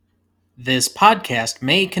This podcast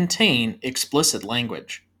may contain explicit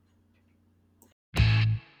language.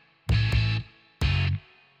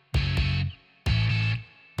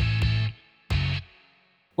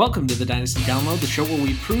 Welcome to the Dynasty Download, the show where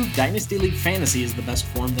we prove Dynasty League Fantasy is the best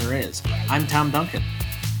form there is. I'm Tom Duncan.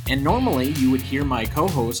 And normally you would hear my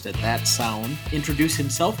co-host at that sound introduce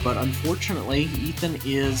himself, but unfortunately Ethan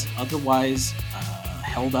is otherwise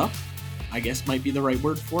held up, I guess might be the right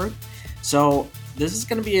word for it. So this is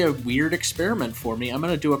going to be a weird experiment for me. I'm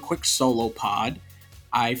going to do a quick solo pod.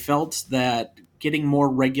 I felt that getting more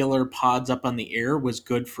regular pods up on the air was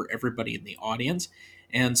good for everybody in the audience.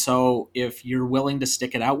 And so if you're willing to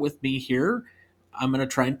stick it out with me here, I'm going to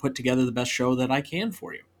try and put together the best show that I can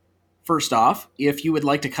for you. First off, if you would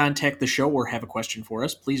like to contact the show or have a question for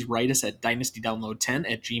us, please write us at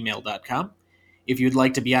dynastydownload10@gmail.com. If you'd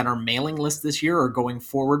like to be on our mailing list this year or going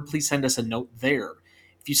forward, please send us a note there.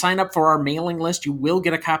 If you sign up for our mailing list, you will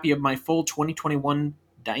get a copy of my full 2021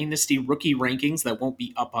 Dynasty rookie rankings that won't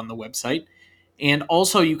be up on the website. And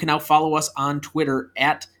also, you can now follow us on Twitter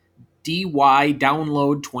at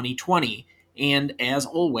DYDownload2020. And as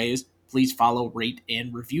always, please follow, rate,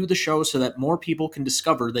 and review the show so that more people can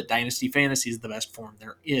discover that Dynasty Fantasy is the best form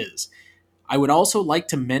there is. I would also like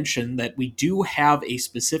to mention that we do have a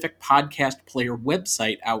specific podcast player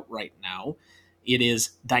website out right now. It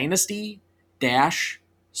is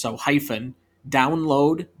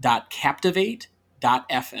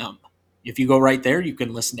dynasty-download.captivate.fm. If you go right there, you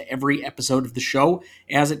can listen to every episode of the show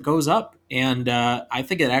as it goes up, and I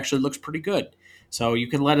think it actually looks pretty good. So you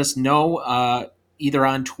can let us know either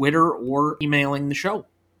on Twitter or emailing the show.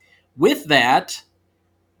 With that,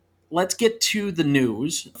 let's get to the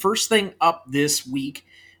news. First thing up this week,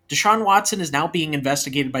 Deshaun Watson is now being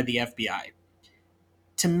investigated by the FBI.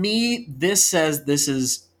 To me, this says this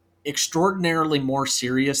is extraordinarily more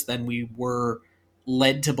serious than we were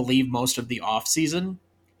led to believe most of the offseason.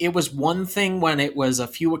 It was one thing when it was a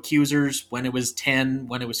few accusers, when it was 10,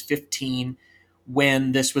 when it was 15,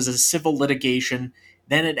 when this was a civil litigation.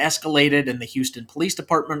 Then it escalated and the Houston Police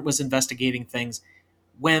Department was investigating things.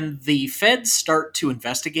 When the feds start to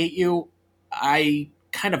investigate you, I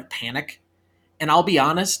kind of panic. And I'll be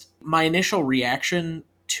honest, my initial reaction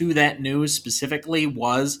to that news specifically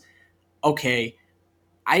was, okay,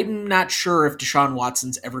 I'm not sure if Deshaun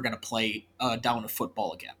Watson's ever going to play down of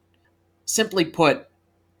football again. Simply put,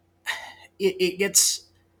 it gets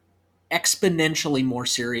exponentially more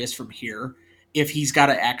serious from here if he's got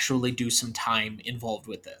to actually do some time involved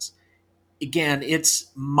with this. Again,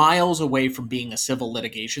 it's miles away from being a civil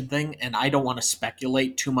litigation thing, and I don't want to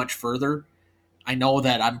speculate too much further. I know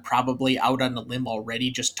that I'm probably out on a limb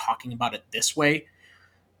already just talking about it this way,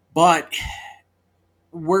 but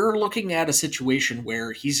we're looking at a situation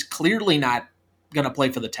where he's clearly not going to play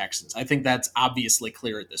for the Texans. I think that's obviously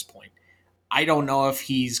clear at this point. I don't know if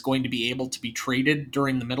he's going to be able to be traded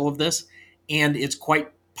during the middle of this, and it's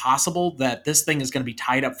quite possible that this thing is going to be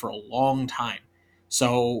tied up for a long time.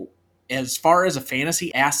 So, as far as a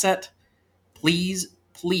fantasy asset, please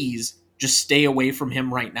just stay away from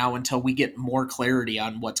him right now until we get more clarity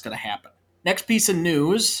on what's going to happen. Next piece of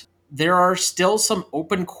news, there are still some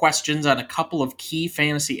open questions on a couple of key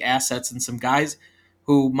fantasy assets and some guys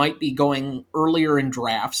who might be going earlier in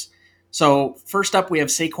drafts. So first up, we have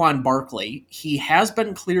Saquon Barkley. He has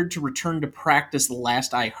been cleared to return to practice the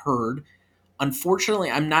last I heard.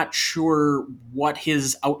 Unfortunately, I'm not sure what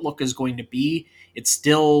his outlook is going to be. It's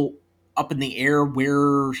still up in the air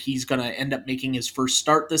where he's going to end up making his first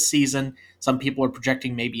start this season. Some people are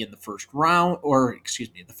projecting maybe in the first round, or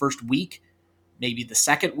the first week, maybe the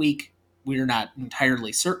second week. We're not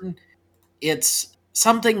entirely certain. It's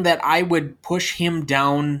something that I would push him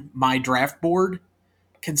down my draft board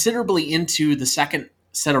considerably into the second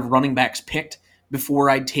set of running backs picked before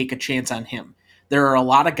I'd take a chance on him. There are a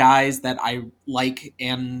lot of guys that I like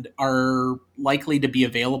and are likely to be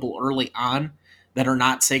available early on that are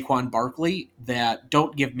not Saquon Barkley that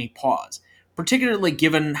don't give me pause, particularly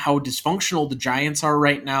given how dysfunctional the Giants are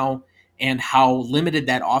right now and how limited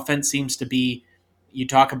that offense seems to be. You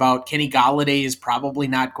talk about Kenny Golladay is probably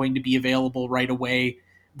not going to be available right away.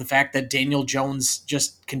 The fact that Daniel Jones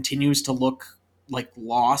just continues to look like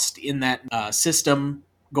lost in that system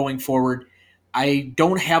going forward. I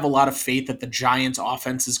don't have a lot of faith that the Giants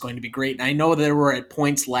offense is going to be great. And I know there were at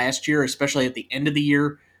points last year, especially at the end of the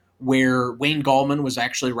year, where Wayne Gallman was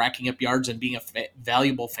actually racking up yards and being a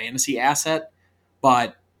valuable fantasy asset.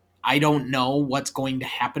 But I don't know what's going to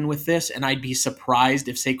happen with this, and I'd be surprised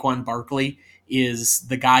if Saquon Barkley is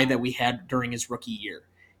the guy that we had during his rookie year.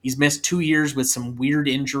 He's missed 2 years with some weird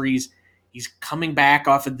injuries. He's coming back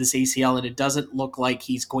off of this ACL, and it doesn't look like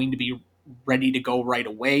he's going to be ready to go right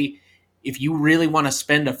away. if you really want to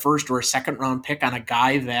spend a first or a second round pick on a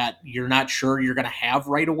guy that you're not sure you're going to have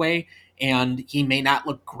right away, and he may not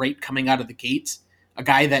look great coming out of the gates, a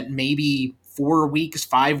guy that maybe 4 weeks,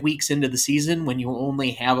 5 weeks into the season, when you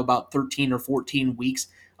only have about 13 or 14 weeks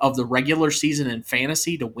of the regular season in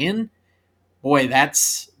fantasy to win, boy,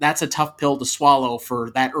 that's a tough pill to swallow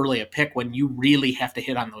for that early a pick when you really have to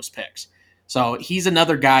hit on those picks. So he's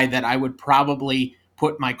another guy that I would probably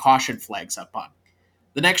put my caution flags up on.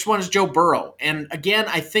 The next one is Joe Burrow. And again,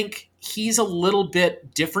 I think he's a little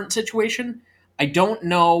bit different situation. I don't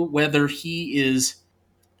know whether he is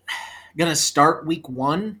going to start week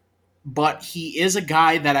one, but he is a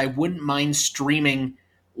guy that I wouldn't mind streaming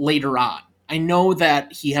later on. I know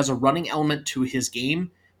that he has a running element to his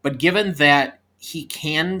game, but given that he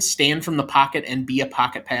can stand from the pocket and be a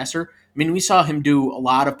pocket passer, I mean, we saw him do a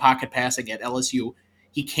lot of pocket passing at LSU.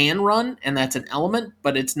 He can run, and that's an element,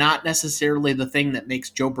 but it's not necessarily the thing that makes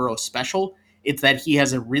Joe Burrow special. It's that he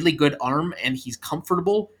has a really good arm and he's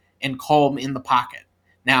comfortable and calm in the pocket.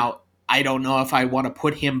 Now, I don't know if I want to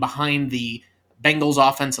put him behind the Bengals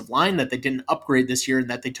offensive line that they didn't upgrade this year and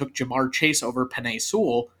that they took Jamar Chase over Penei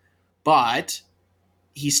Sewell, but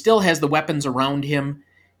he still has the weapons around him.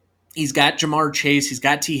 He's got Jamar Chase, he's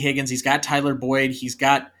got T. Higgins, he's got Tyler Boyd, he's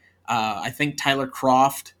got, I think, Tyler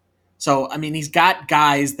Kroft. So, I mean, he's got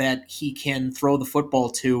guys that he can throw the football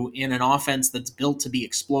to in an offense that's built to be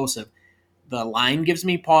explosive. The line gives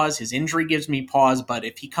me pause, his injury gives me pause, but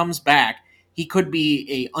if he comes back, he could be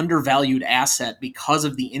a undervalued asset because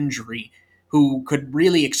of the injury who could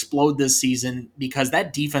really explode this season because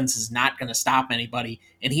that defense is not going to stop anybody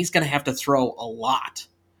and he's going to have to throw a lot.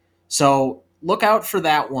 So look out for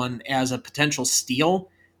that one as a potential steal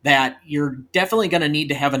that you're definitely going to need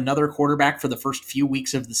to have another quarterback for the first few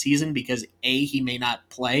weeks of the season because A, he may not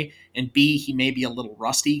play, and B, he may be a little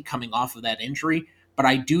rusty coming off of that injury. But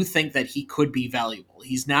I do think that he could be valuable.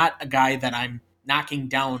 He's not a guy that I'm knocking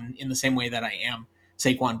down in the same way that I am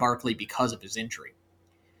Saquon Barkley because of his injury.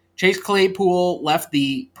 Chase Claypool left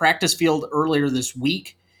the practice field earlier this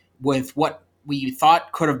week with what we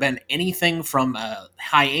thought could have been anything from a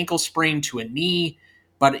high ankle sprain to a knee,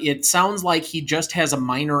 but it sounds like he just has a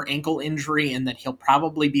minor ankle injury and that he'll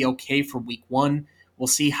probably be okay for week one. We'll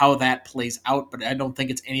see how that plays out, but I don't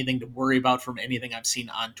think it's anything to worry about from anything I've seen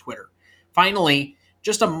on Twitter. Finally,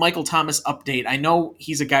 just a Michael Thomas update. I know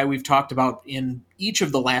he's a guy we've talked about in each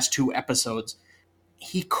of the last two episodes.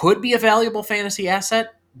 He could be a valuable fantasy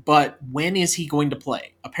asset, but when is he going to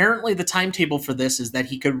play? Apparently, the timetable for this is that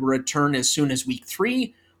he could return as soon as week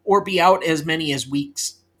 3 or be out as many as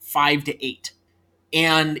weeks 5 to 8.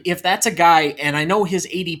 And if that's a guy, and I know his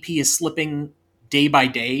ADP is slipping day by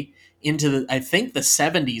day into I think the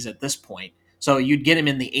 70s at this point. So you'd get him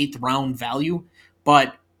in the 8th round value,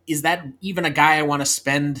 but is that even a guy I want to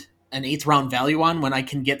spend an 8th round value on when I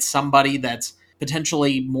can get somebody that's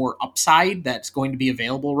potentially more upside that's going to be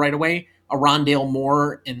available right away? A Rondale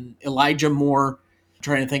Moore and Elijah Moore. I'm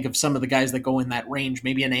trying to think of some of the guys that go in that range.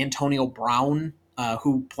 Maybe an Antonio Brown,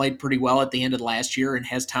 who played pretty well at the end of last year and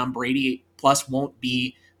has Tom Brady, plus won't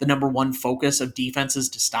be the number one focus of defenses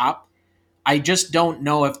to stop. I just don't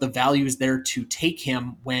know if the value is there to take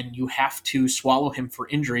him when you have to swallow him for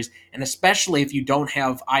injuries, and especially if you don't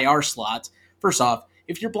have IR slots. First off,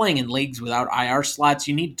 if you're playing in leagues without IR slots,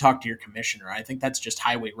 you need to talk to your commissioner. I think that's just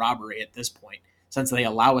highway robbery at this point, since they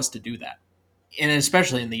allow us to do that, and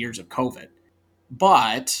especially in the years of COVID.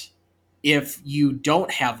 But if you don't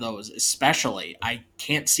have those, especially, I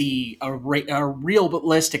can't see a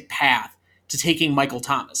realistic path to taking Michael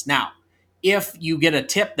Thomas. Now, if you get a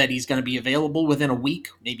tip that he's going to be available within a week,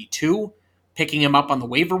 maybe 2, picking him up on the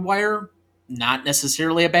waiver wire, not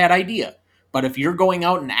necessarily a bad idea. But if you're going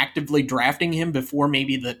out and actively drafting him before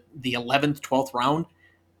maybe the 11th, 12th round,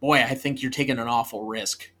 boy, I think you're taking an awful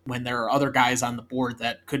risk when there are other guys on the board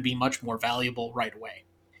that could be much more valuable right away.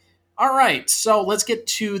 All right, so let's get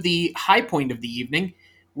to the high point of the evening.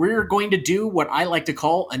 We're going to do what I like to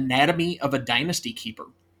call Anatomy of a Dynasty Keeper.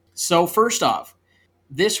 So first off,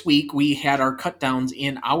 this week we had our cutdowns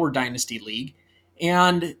in our Dynasty League,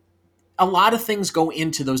 and a lot of things go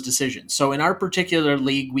into those decisions. So in our particular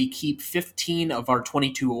league, we keep 15 of our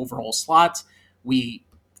 22 overall slots. We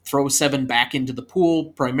throw 7 back into the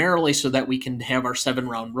pool, primarily so that we can have our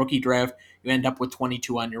 7-round rookie draft. You end up with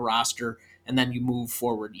 22 on your roster, and then you move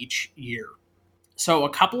forward each year. So a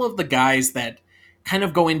couple of the guys that kind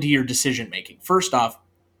of go into your decision making. First off,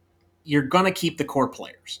 you're going to keep the core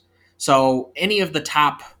players. So any of the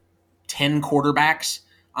top 10 quarterbacks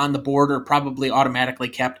on the board are probably automatically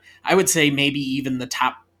kept. I would say maybe even the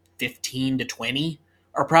top 15 to 20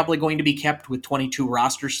 are probably going to be kept with 22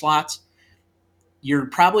 roster slots. You're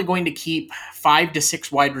probably going to keep 5 to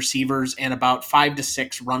 6 wide receivers and about 5 to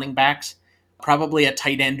 6 running backs, probably a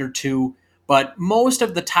tight end or two. But most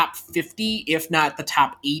of the top 50, if not the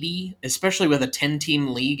top 80, especially with a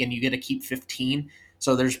 10-team league and you get to keep 15,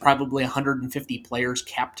 so there's probably 150 players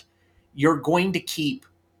kept, you're going to keep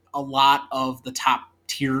a lot of the top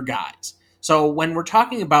tier guys. So when we're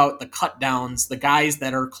talking about the cut downs, the guys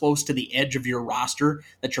that are close to the edge of your roster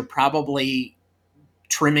that you're probably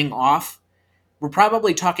trimming off, we're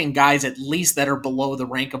probably talking guys at least that are below the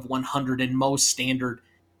rank of 100 in most standard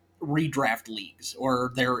redraft leagues,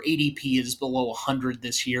 or their ADP is below 100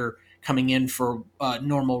 this year coming in for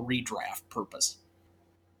normal redraft purpose.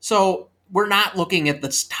 So we're not looking at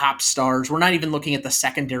the top stars. We're not even looking at the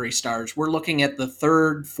secondary stars. We're looking at the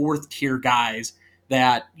third, fourth tier guys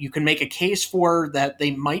that you can make a case for that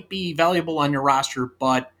they might be valuable on your roster,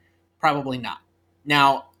 but probably not.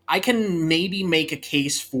 Now, I can maybe make a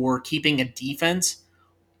case for keeping a defense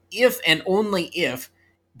if and only if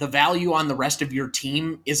the value on the rest of your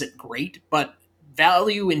team isn't great, but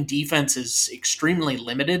value in defense is extremely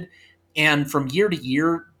limited. And from year to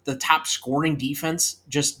year, the top scoring defense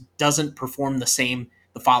just doesn't perform the same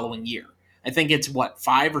the following year. I think it's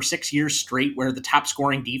 5 or 6 years straight where the top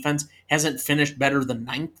scoring defense hasn't finished better than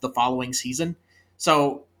ninth the following season.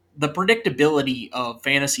 So the predictability of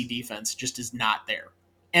fantasy defense just is not there.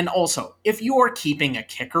 And also, if you are keeping a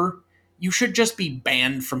kicker, you should just be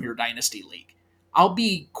banned from your dynasty league. I'll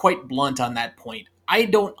be quite blunt on that point. I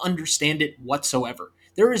don't understand it whatsoever.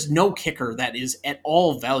 There is no kicker that is at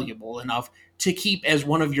all valuable enough to keep as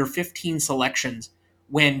one of your 15 selections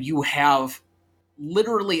when you have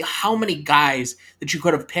literally how many guys that you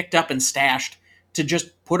could have picked up and stashed to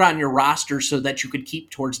just put on your roster so that you could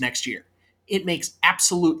keep towards next year. It makes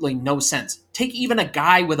absolutely no sense. Take even a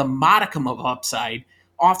guy with a modicum of upside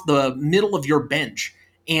off the middle of your bench,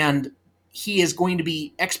 and he is going to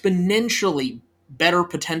be exponentially better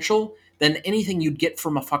potential than anything you'd get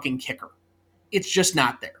from a fucking kicker. It's just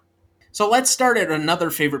not there. So let's start at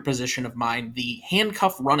another favorite position of mine, the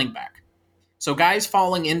handcuff running back. So guys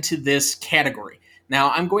falling into this category.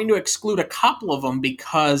 Now, I'm going to exclude a couple of them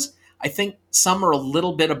because I think some are a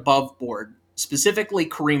little bit above board, specifically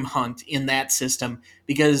Kareem Hunt in that system,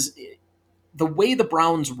 because the way the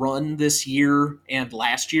Browns run this year and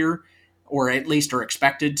last year, or at least are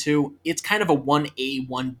expected to, it's kind of a 1A,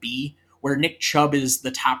 1B, where Nick Chubb is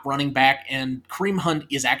the top running back and Kareem Hunt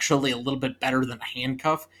is actually a little bit better than a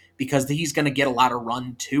handcuff because he's going to get a lot of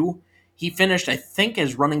run too. He finished, I think,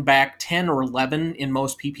 as running back 10 or 11 in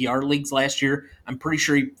most PPR leagues last year. I'm pretty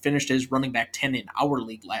sure he finished as running back 10 in our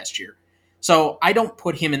league last year. So I don't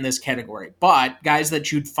put him in this category, but guys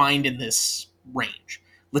that you'd find in this range.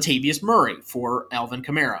 Latavius Murray for Alvin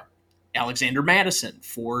Kamara. Alexander Mattison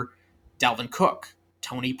for Dalvin Cook.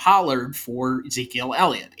 Tony Pollard for Ezekiel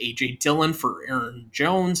Elliott. A.J. Dillon for Aaron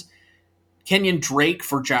Jones. Kenyon Drake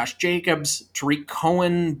for Josh Jacobs, Tariq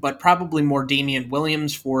Cohen, but probably more Damian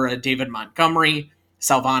Williams for David Montgomery,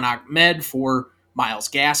 Salvon Ahmed for Myles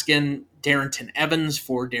Gaskin, Darrington Evans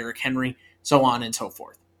for Derrick Henry, so on and so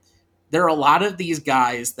forth. There are a lot of these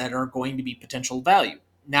guys that are going to be potential value.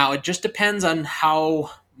 Now, it just depends on how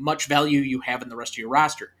much value you have in the rest of your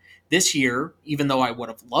roster. This year, even though I would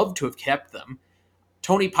have loved to have kept them,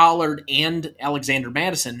 Tony Pollard and Alexander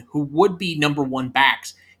Mattison, who would be number one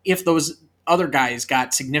backs if those other guys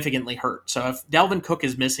got significantly hurt. So if Dalvin Cook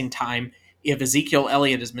is missing time, if Ezekiel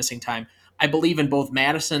Elliott is missing time, I believe in both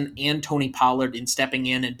Mattison and Tony Pollard in stepping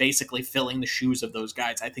in and basically filling the shoes of those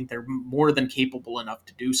guys. I think they're more than capable enough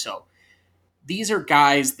to do so. These are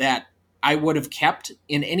guys that I would have kept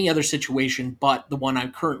in any other situation but the one I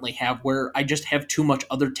currently have, where I just have too much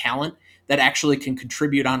other talent that actually can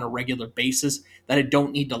contribute on a regular basis that I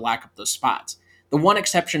don't need to lock up those spots. The one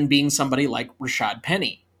exception being somebody like Rashad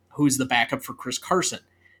Penny, who's the backup for Chris Carson.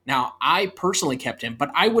 Now, I personally kept him,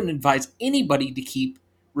 but I wouldn't advise anybody to keep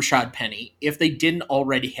Rashad Penny if they didn't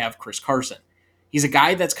already have Chris Carson. He's a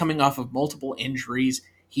guy that's coming off of multiple injuries.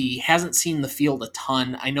 He hasn't seen the field a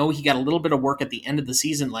ton. I know he got a little bit of work at the end of the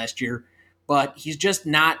season last year, but he's just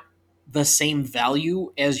not the same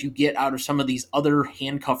value as you get out of some of these other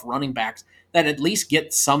handcuff running backs that at least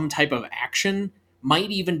get some type of action,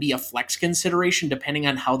 might even be a flex consideration depending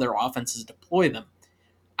on how their offenses deploy them.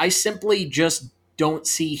 I simply just don't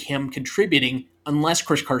see him contributing unless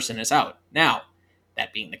Chris Carson is out. Now,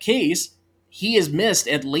 that being the case, he has missed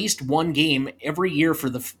at least one game every year for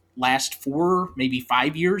the last 4, maybe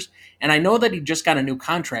 5 years. And I know that he just got a new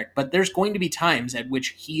contract, but there's going to be times at which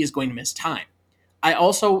he is going to miss time. I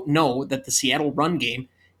also know that the Seattle run game,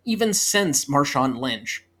 even since Marshawn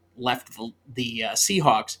Lynch left the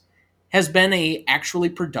Seahawks, has been a actually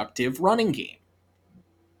productive running game.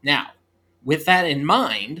 Now, with that in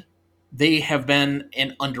mind, they have been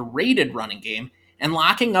an underrated running game, and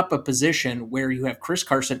locking up a position where you have Chris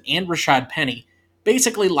Carson and Rashad Penny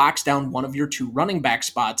basically locks down one of your two running back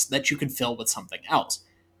spots that you can fill with something else.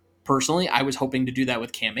 Personally, I was hoping to do that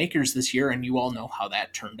with Cam Akers this year, and you all know how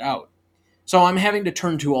that turned out. So I'm having to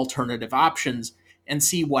turn to alternative options and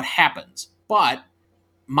see what happens. But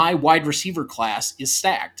my wide receiver class is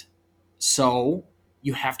stacked. So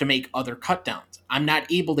you have to make other cut downs. I'm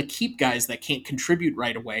not able to keep guys that can't contribute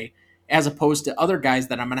right away, as opposed to other guys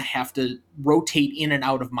that I'm going to have to rotate in and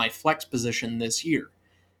out of my flex position this year.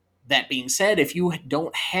 That being said, if you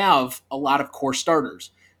don't have a lot of core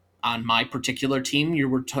starters, on my particular team, you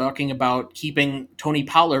were talking about keeping Tony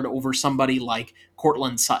Pollard over somebody like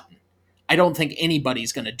Cortland Sutton. I don't think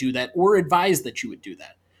anybody's going to do that or advise that you would do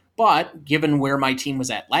that. But given where my team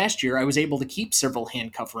was at last year, I was able to keep several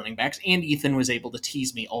handcuff running backs, and Ethan was able to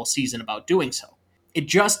tease me all season about doing so. It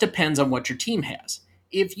just depends on what your team has.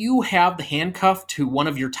 If you have the handcuff to one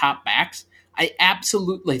of your top backs, I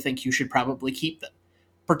absolutely think you should probably keep them,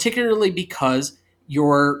 particularly because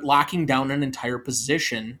you're locking down an entire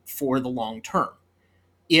position for the long term.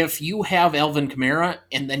 If you have Alvin Kamara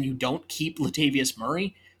and then you don't keep Latavius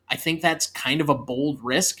Murray, I think that's kind of a bold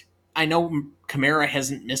risk. I know Kamara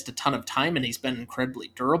hasn't missed a ton of time and he's been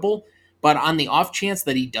incredibly durable, but on the off chance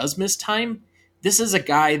that he does miss time, this is a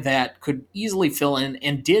guy that could easily fill in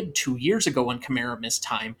and did 2 years ago when Kamara missed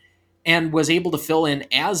time and was able to fill in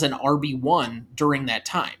as an RB1 during that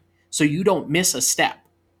time. So you don't miss a step.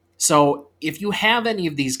 So if you have any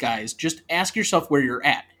of these guys, just ask yourself where you're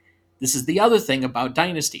at. This is the other thing about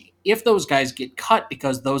Dynasty. If those guys get cut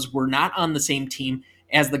because those were not on the same team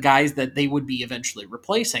as the guys that they would be eventually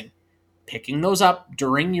replacing, picking those up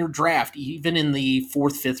during your draft, even in the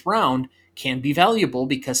 4th, 5th round, can be valuable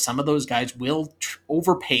because some of those guys will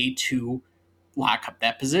overpay to lock up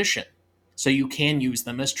that position. So you can use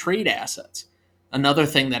them as trade assets. Another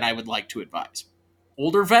thing that I would like to advise.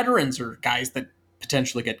 Older veterans are guys that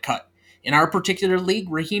potentially get cut. In our particular league,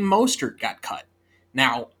 Raheem Mostert got cut.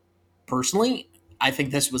 Now, personally, I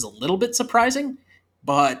think this was a little bit surprising,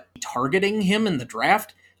 but targeting him in the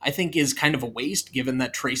draft, I think is kind of a waste given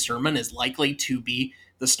that Trey Sermon is likely to be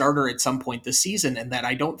the starter at some point this season and that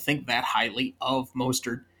I don't think that highly of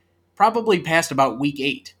Mostert probably past about week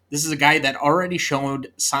 8. This is a guy that already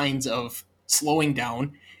showed signs of slowing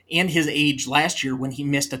down and his age last year when he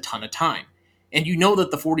missed a ton of time. And you know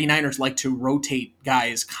that the 49ers like to rotate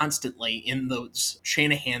guys constantly in those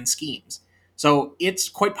Shanahan schemes. So it's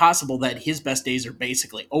quite possible that his best days are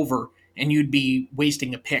basically over and you'd be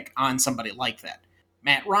wasting a pick on somebody like that.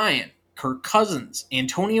 Matt Ryan, Kirk Cousins,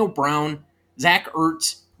 Antonio Brown, Zach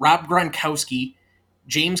Ertz, Rob Gronkowski,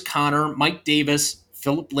 James Conner, Mike Davis,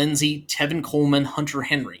 Philip Lindsay, Tevin Coleman, Hunter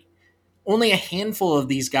Henry. Only a handful of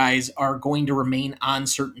these guys are going to remain on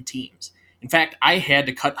certain teams. In fact, I had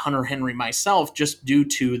to cut Hunter Henry myself just due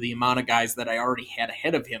to the amount of guys that I already had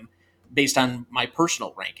ahead of him based on my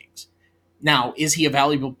personal rankings. Now, is he a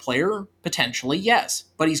valuable player? Potentially, yes.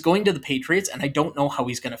 But he's going to the Patriots, and I don't know how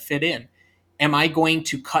he's going to fit in. Am I going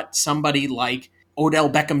to cut somebody like Odell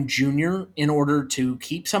Beckham Jr. in order to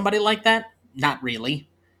keep somebody like that? Not really.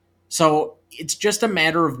 So it's just a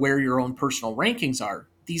matter of where your own personal rankings are.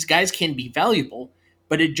 These guys can be valuable,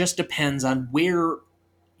 but it just depends on where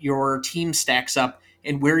your team stacks up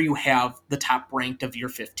and where you have the top ranked of your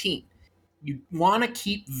 15. You want to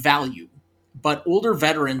keep value, but older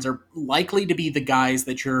veterans are likely to be the guys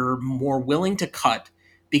that you're more willing to cut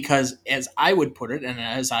because, as I would put it, and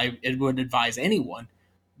as I would advise anyone,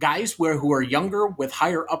 guys who are younger with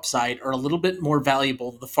higher upside are a little bit more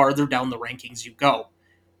valuable the farther down the rankings you go.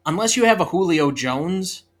 Unless you have a Julio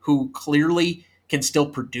Jones who clearly can still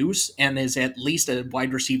produce and is at least a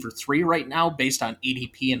wide receiver 3 right now based on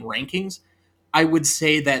ADP and rankings, I would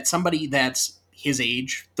say that somebody that's his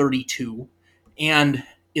age, 32, and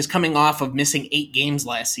is coming off of missing 8 games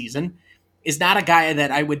last season is not a guy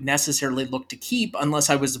that I would necessarily look to keep unless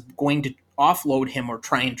I was going to offload him or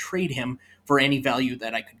try and trade him for any value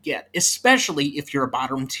that I could get, especially if you're a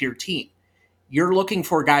bottom tier team. You're looking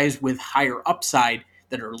for guys with higher upside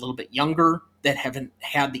that are a little bit younger, that haven't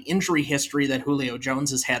had the injury history that Julio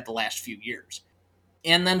Jones has had the last few years.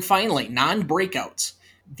 And then finally, non-breakouts.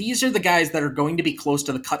 These are the guys that are going to be close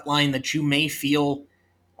to the cut line that you may feel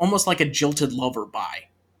almost like a jilted lover by.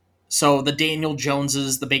 So the Daniel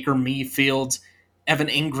Joneses, the Baker Mayfields, Evan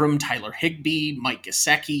Ingram, Tyler Higbee, Mike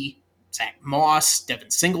Gesicki, Zach Moss,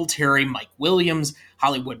 Devin Singletary, Mike Williams,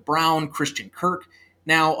 Hollywood Brown, Christian Kirk.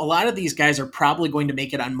 Now, a lot of these guys are probably going to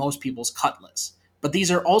make it on most people's cut lists. But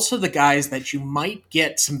these are also the guys that you might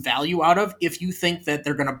get some value out of if you think that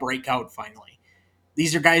they're going to break out finally.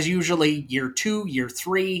 These are guys usually year 2, year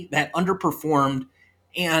 3 that underperformed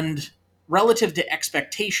and relative to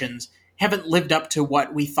expectations haven't lived up to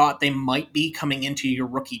what we thought they might be coming into your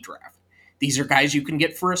rookie draft. These are guys you can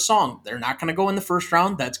get for a song. They're not going to go in the first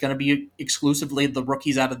round. That's going to be exclusively the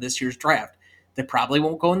rookies out of this year's draft. They probably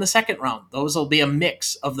won't go in the second round. Those will be a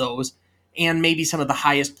mix of those and maybe some of the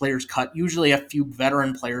highest players cut, usually a few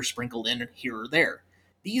veteran players sprinkled in here or there.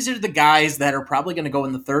 These are the guys that are probably going to go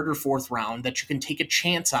in the third or fourth round that you can take a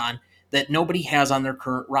chance on that nobody has on their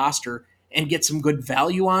current roster and get some good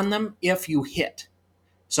value on them if you hit.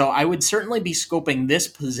 So I would certainly be scoping this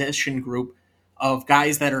position group of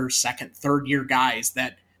guys that are second, third year guys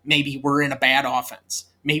that maybe were in a bad offense,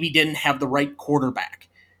 maybe didn't have the right quarterback.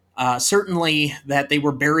 Certainly that they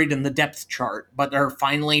were buried in the depth chart, but are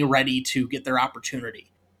finally ready to get their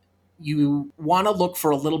opportunity. You want to look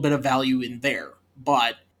for a little bit of value in there,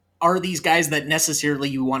 but are these guys that necessarily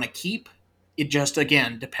you want to keep? It just,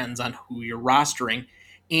 again, depends on who you're rostering.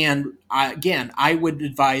 And again, I would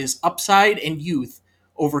advise upside and youth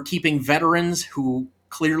over keeping veterans who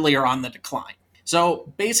clearly are on the decline.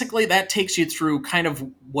 So basically that takes you through kind of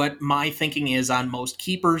what my thinking is on most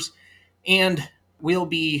keepers. And we'll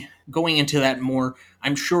be going into that more,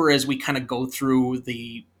 I'm sure, as we kind of go through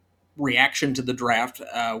the reaction to the draft.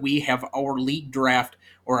 We have our league draft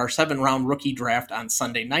or our 7-round rookie draft on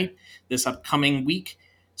Sunday night this upcoming week.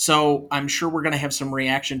 So I'm sure we're going to have some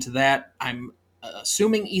reaction to that. I'm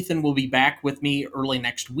assuming Ethan will be back with me early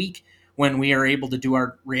next week when we are able to do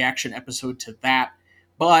our reaction episode to that.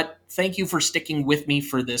 But thank you for sticking with me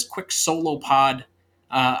for this quick solo pod.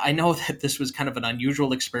 I know that this was kind of an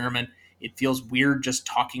unusual experiment. It feels weird just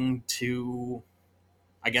talking to,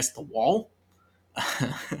 I guess, the wall.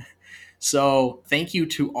 So thank you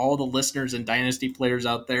to all the listeners and Dynasty players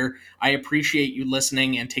out there. I appreciate you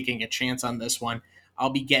listening and taking a chance on this one.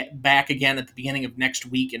 I'll be back again at the beginning of next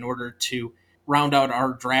week in order to round out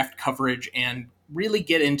our draft coverage and really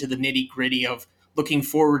get into the nitty-gritty of looking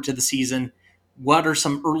forward to the season. What are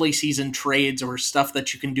some early season trades or stuff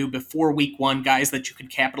that you can do before week 1, guys that you can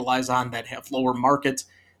capitalize on that have lower markets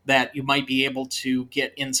that you might be able to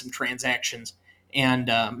get in some transactions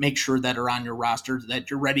and make sure that are on your roster, that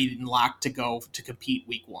you're ready and locked to go to compete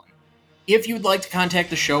week 1. If you'd like to contact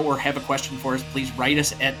the show or have a question for us, please write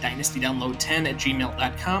us at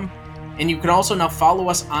dynastydownload10@gmail.com. And you can also now follow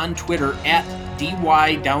us on Twitter at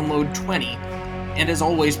DYDownload20. And as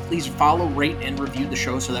always, please follow, rate, and review the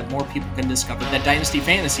show so that more people can discover that Dynasty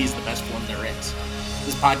Fantasy is the best form there is.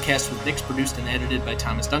 This podcast was mixed, produced, and edited by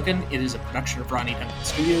Thomas Duncan. It is a production of Ronnie Duncan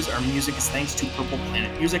Studios. Our music is thanks to Purple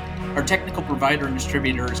Planet Music. Our technical provider and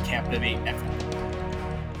distributor is Captivate FM.